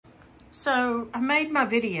So I made my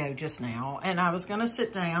video just now and I was gonna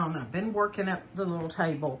sit down. I've been working at the little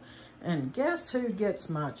table and guess who gets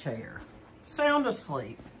my chair? Sound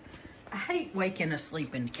asleep. I hate waking a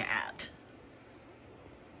sleeping cat.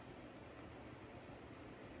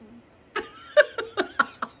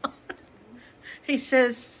 He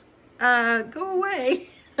says, go away.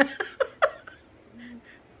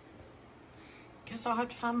 Guess I'll have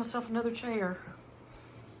to find myself another chair.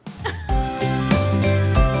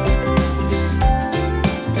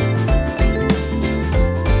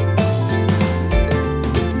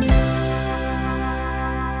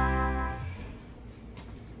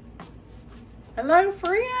 Hello,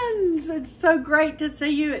 friends. It's so great to see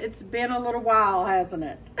you. It's been a little while, hasn't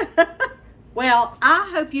it? Well,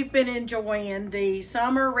 I hope you've been enjoying the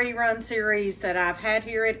summer rerun series that I've had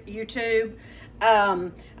here at YouTube.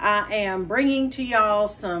 I am bringing to y'all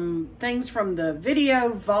some things from the video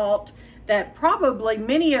vault that probably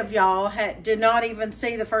many of y'all did not even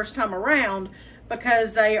see the first time around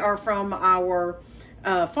because they are from our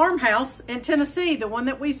farmhouse in Tennessee, the one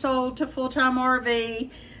that we sold to Full-Time RV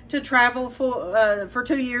to travel for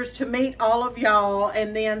 2 years to meet all of y'all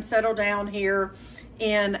and then settle down here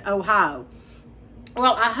in Ohio.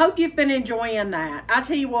 Well, I hope you've been enjoying that. I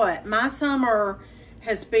tell you what, my summer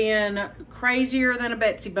has been crazier than a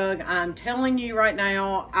Betsy bug. I'm telling you right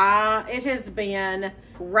now, it has been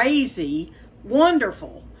crazy,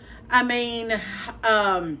 wonderful. I mean,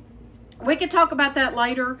 we could talk about that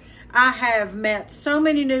later. I have met so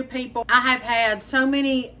many new people. I have had so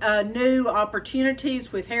many new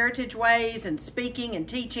opportunities with Heritage Ways and speaking and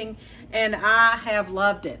teaching, and I have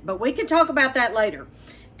loved it. But we can talk about that later.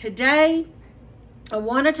 Today, I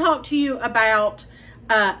want to talk to you about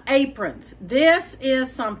aprons. This is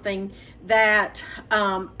something that,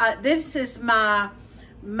 this is my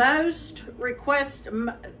most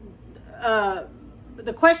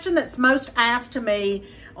the question that's most asked to me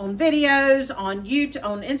on videos, on YouTube,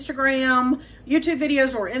 on Instagram, YouTube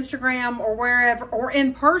videos or Instagram or wherever, or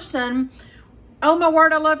in person. Oh my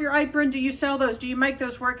word, I love your apron. Do you sell those? Do you make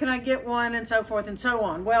those? Where can I get one? And so forth and so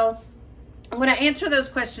on. Well, I'm going to answer those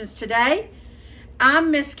questions today.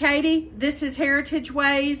 I'm Miss Katie. This is Heritage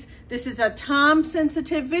Ways. This is a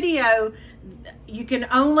time-sensitive video. You can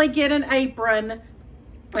only get an apron,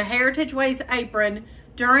 a Heritage Ways apron,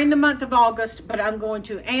 during the month of August, but I'm going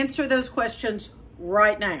to answer those questions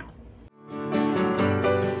right now.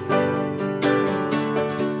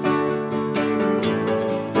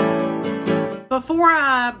 Before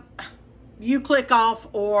you click off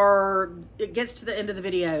or it gets to the end of the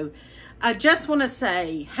video, I just want to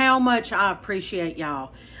say how much I appreciate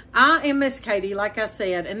y'all. I am Miss Katie, like I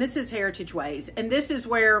said, and this is Heritage Ways, and this is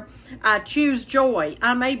where I choose joy.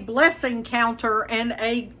 I'm a blessing counter and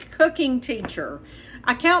a cooking teacher.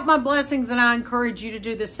 I count my blessings and I encourage you to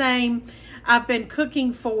do the same. I've been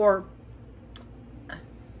cooking for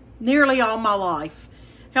nearly all my life,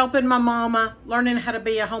 helping my mama, learning how to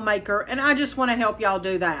be a homemaker, and I just want to help y'all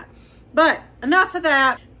do that. But enough of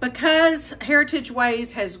that. Because Heritage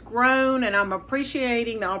Ways has grown and I'm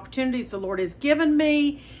appreciating the opportunities the Lord has given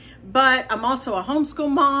me, but I'm also a homeschool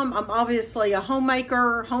mom. I'm obviously a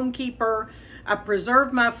homemaker, homekeeper. I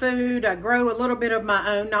preserve my food. I grow a little bit of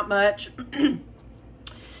my own, not much.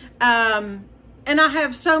 And I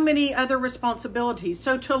have so many other responsibilities.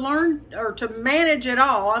 So to learn or to manage it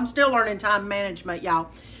all, I'm still learning time management, y'all.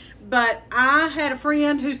 But I had a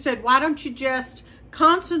friend who said, why don't you just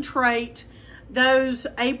concentrate those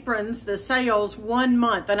aprons, the sales, 1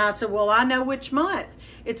 month? And I said, well, I know which month.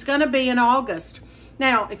 It's going to be in August.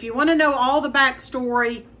 Now, if you want to know all the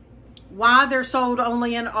backstory, why they're sold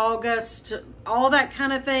only in August, all that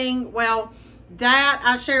kind of thing, well, that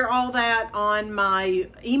I share all that on my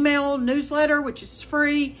email newsletter, which is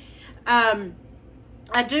free. I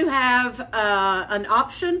do have an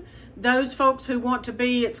option. Those folks who want to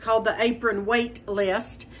be, it's called the apron wait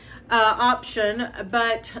list option,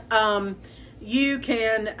 but you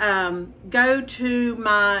can go to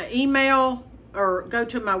my email or go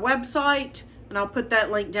to my website, and I'll put that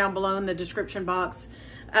link down below in the description box,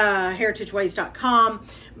 heritageways.com.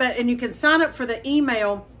 And you can sign up for the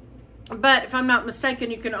email, but if I'm not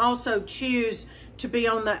mistaken, you can also choose to be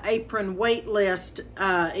on the apron wait list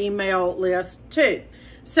email list too.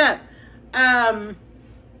 So I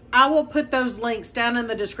will put those links down in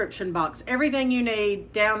the description box. Everything you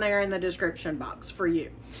need down there in the description box for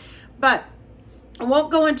you. But I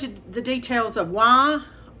won't go into the details of why,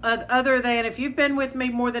 other than if you've been with me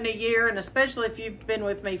more than a year, and especially if you've been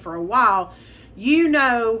with me for a while, you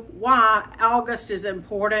know why August is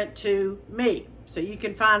important to me. So you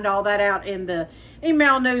can find all that out in the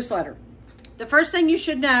email newsletter. The first thing you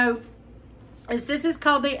should know this is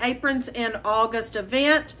called the Aprons in August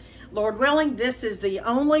event. Lord willing, this is the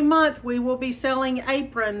only month we will be selling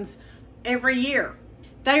aprons every year.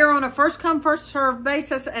 They are on a first come, first serve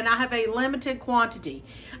basis, and I have a limited quantity.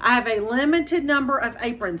 I have a limited number of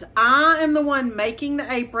aprons. I am the one making the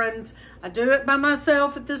aprons. I do it by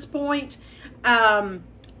myself at this point.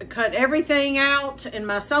 Cut everything out in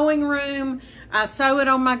my sewing room. I sew it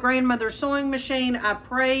on my grandmother's sewing machine. I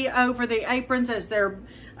pray over the aprons as they're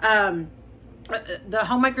the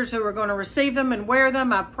homemakers who are going to receive them and wear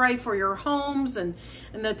them. I pray for your homes and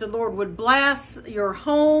that the Lord would bless your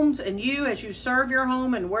homes and you as you serve your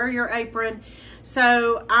home and wear your apron.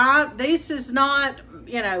 So this is not,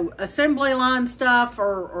 you know, assembly line stuff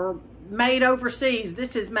or made overseas.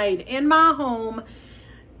 This is made in my home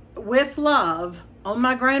with love on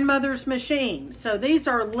my grandmother's machine. So these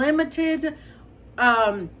are limited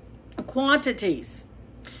quantities.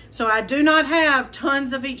 So I do not have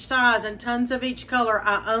tons of each size and tons of each color.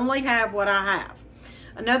 I only have what I have.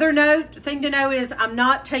 Another thing to know is I'm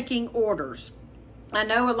not taking orders. I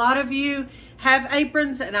know a lot of you have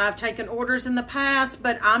aprons and I've taken orders in the past,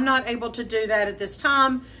 but I'm not able to do that at this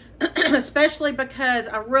time, especially because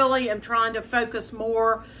I really am trying to focus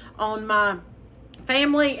more on my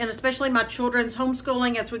family and especially my children's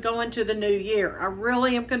homeschooling as we go into the new year. I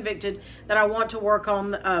really am convicted that I want to work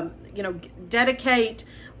on, dedicate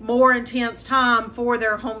more intense time for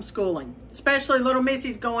their homeschooling, especially little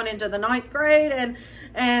Missy's going into the 9th grade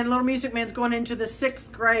and little Music Man's going into the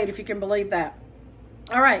 6th grade, if you can believe that.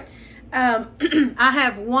 All right. I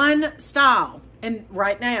have one style and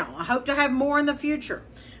right now. I hope to have more in the future,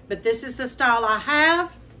 but this is the style I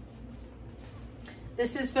have.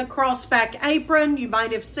 This is the crossback apron. You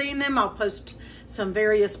might have seen them. I'll post some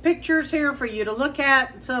various pictures here for you to look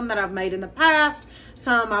at. Some that I've made in the past.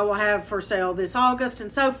 Some I will have for sale this August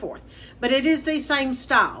and so forth. But it is the same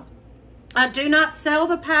style. I do not sell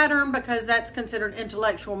the pattern because that's considered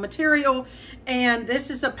intellectual material. And this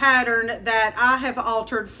is a pattern that I have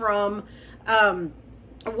altered from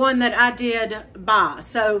one that I did buy.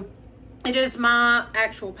 So it is my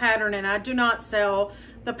actual pattern and I do not sell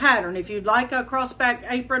the pattern. If you'd like a crossback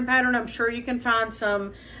apron pattern, I'm sure you can find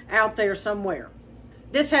some out there somewhere.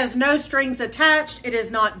 This has no strings attached. It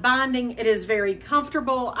is not binding. It is very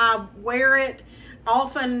comfortable. I wear it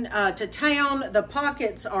often to town. The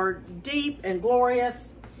pockets are deep and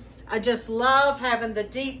glorious. I just love having the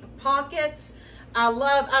deep pockets.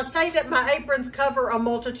 I say that my aprons cover a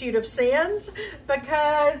multitude of sins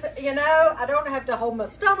because, you know, I don't have to hold my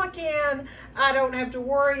stomach in. I don't have to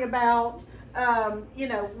worry about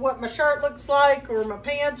what my shirt looks like or my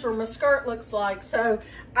pants or my skirt looks like. So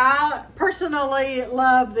I personally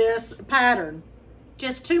love this pattern.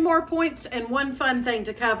 Just 2 more points and one fun thing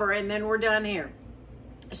to cover and then we're done here.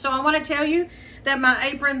 So I want to tell you that my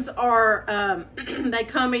aprons are, they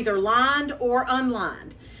come either lined or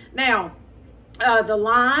unlined. Now, the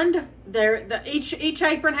lined, each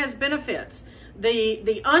apron has benefits.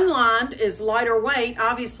 The unlined is lighter weight,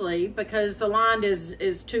 obviously, because the lined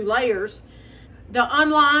is 2 layers. The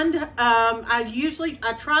unlined,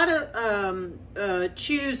 I try to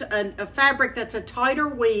choose a fabric that's a tighter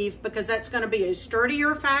weave because that's going to be a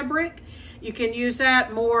sturdier fabric. You can use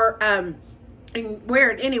that more, and wear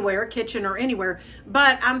it anywhere, kitchen or anywhere.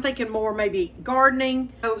 But I'm thinking more maybe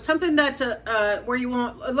gardening. So something that's where you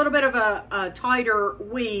want a little bit of a tighter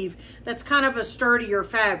weave. That's kind of a sturdier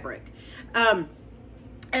fabric.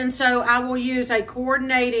 And so I will use a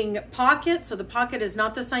coordinating pocket. So the pocket is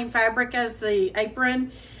not the same fabric as the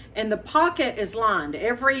apron. And the pocket is lined.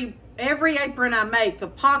 Every apron I make, the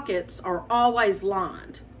pockets are always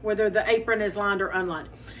lined, whether the apron is lined or unlined.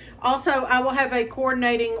 Also, I will have a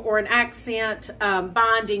coordinating or an accent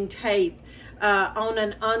binding tape on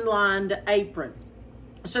an unlined apron.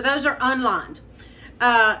 So those are unlined.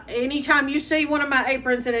 Anytime you see one of my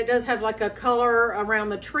aprons and it does have like a color around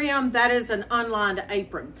the trim, that is an unlined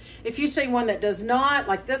apron. If you see one that does not,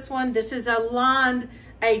 like this one, this is a lined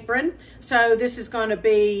apron. So this is going to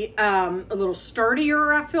be a little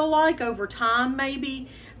sturdier, I feel like, over time maybe.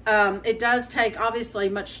 It does take obviously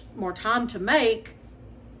much more time to make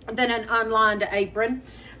than an unlined apron.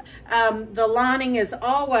 The lining is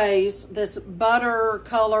always this butter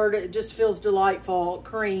colored, it just feels delightful,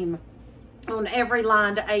 cream on every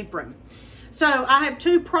lined apron. So I have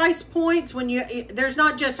 2 price points. There's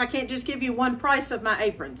not just, I can't just give you one price of my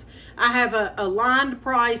aprons. I have a lined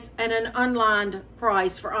price and an unlined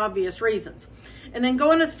price for obvious reasons. And then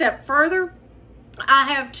going a step further,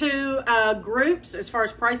 I have 2 groups as far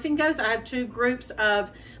as pricing goes. I have 2 groups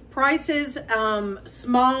of prices,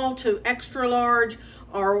 small to extra large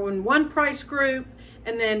are in one price group,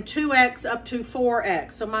 and then 2X up to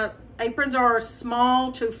 4X. So my Aprons are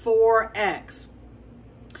small to 4X.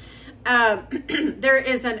 There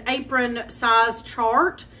is an apron size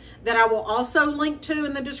chart that I will also link to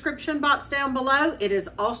in the description box down below. It is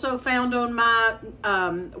also found on my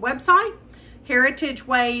website,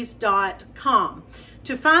 heritageways.com.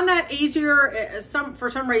 To find that easier, for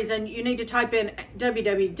some reason, you need to type in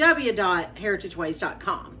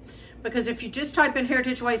www.heritageways.com. Because if you just type in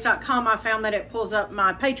heritageways.com, I found that it pulls up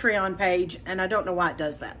my Patreon page, and I don't know why it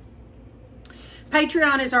does that.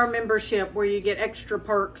 Patreon is our membership where you get extra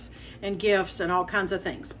perks and gifts and all kinds of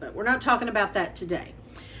things, but we're not talking about that today.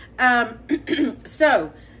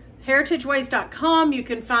 So, heritageways.com, you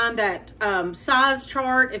can find that size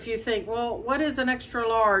chart if you think, well, what is an extra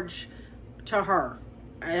large to her?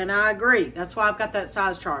 And I agree. That's why I've got that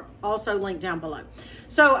size chart also linked down below.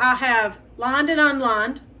 So I have lined and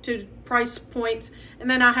unlined, 2 price points, and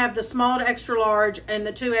then I have the small to extra large and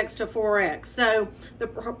the 2X to 4X. So the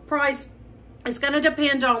price is going to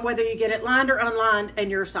depend on whether you get it lined or unlined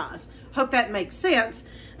and your size. Hope that makes sense.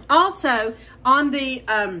 Also, on the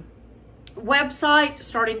website,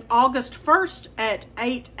 starting August 1st at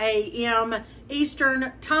 8 a.m.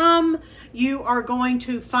 Eastern time, you are going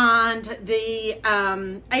to find the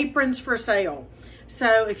aprons for sale.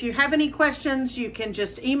 So if you have any questions, you can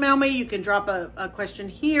just email me. You can drop a question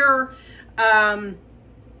here.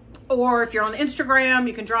 Or if you're on Instagram,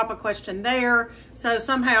 you can drop a question there. So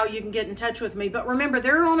somehow you can get in touch with me. But remember,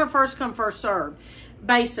 they're on a first come, first serve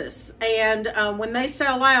basis. And when they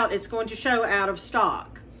sell out, it's going to show out of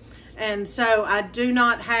stock. And so I do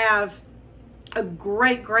not have a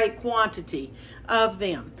great quantity of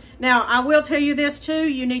them. Now, I will tell you this too.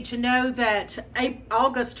 You need to know that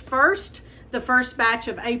August 1st, the first batch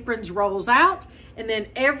of aprons rolls out. And then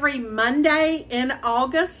every Monday in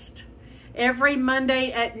August, every Monday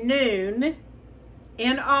at noon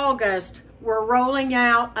in August, we're rolling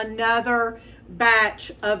out another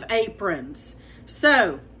batch of aprons.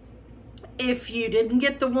 So if you didn't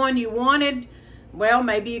get the one you wanted, well,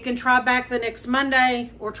 maybe you can try back the next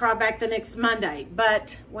Monday or try back the next Monday.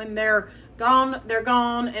 But when they're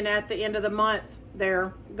gone, and at the end of the month,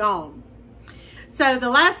 they're gone. So the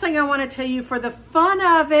last thing I want to tell you, for the fun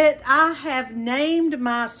of it, I have named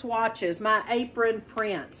my swatches, my apron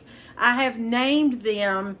prints. I have named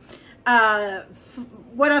them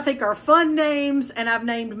what I think are fun names, and I've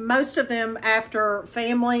named most of them after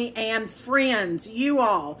family and friends, you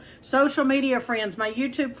all, social media friends, my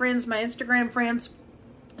YouTube friends, my Instagram friends.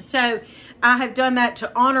 So I have done that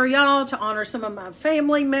to honor y'all, to honor some of my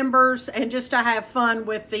family members, and just to have fun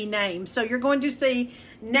with the names. So you're going to see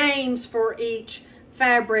names for each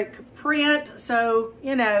fabric print. So,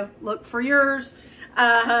 you know, look for yours.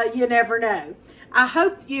 You never know. I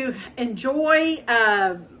hope you enjoy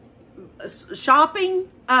shopping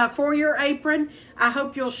for your apron. I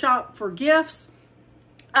hope you'll shop for gifts.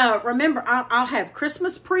 Remember, I'll have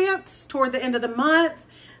Christmas prints toward the end of the month.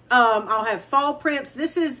 I'll have fall prints.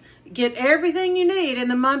 This is get everything you need in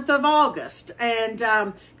the month of August. And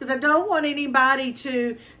because I don't want anybody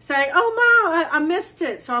to say, oh, Ma, I missed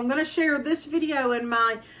it. So I'm going to share this video in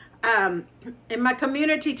my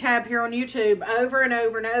community tab here on YouTube over and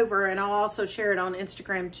over and over. And I'll also share it on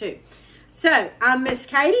Instagram too. So I'm Miss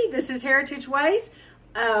Katie. This is Heritage Ways.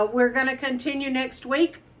 We're going to continue next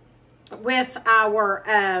week with our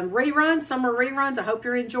reruns, summer reruns. I hope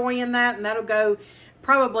you're enjoying that. And that'll go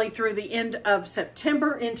probably through the end of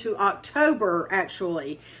September into October,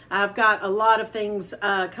 actually. I've got a lot of things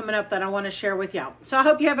coming up that I want to share with y'all. So I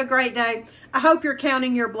hope you have a great day. I hope you're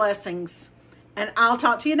counting your blessings. And I'll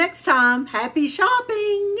talk to you next time. Happy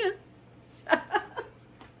shopping!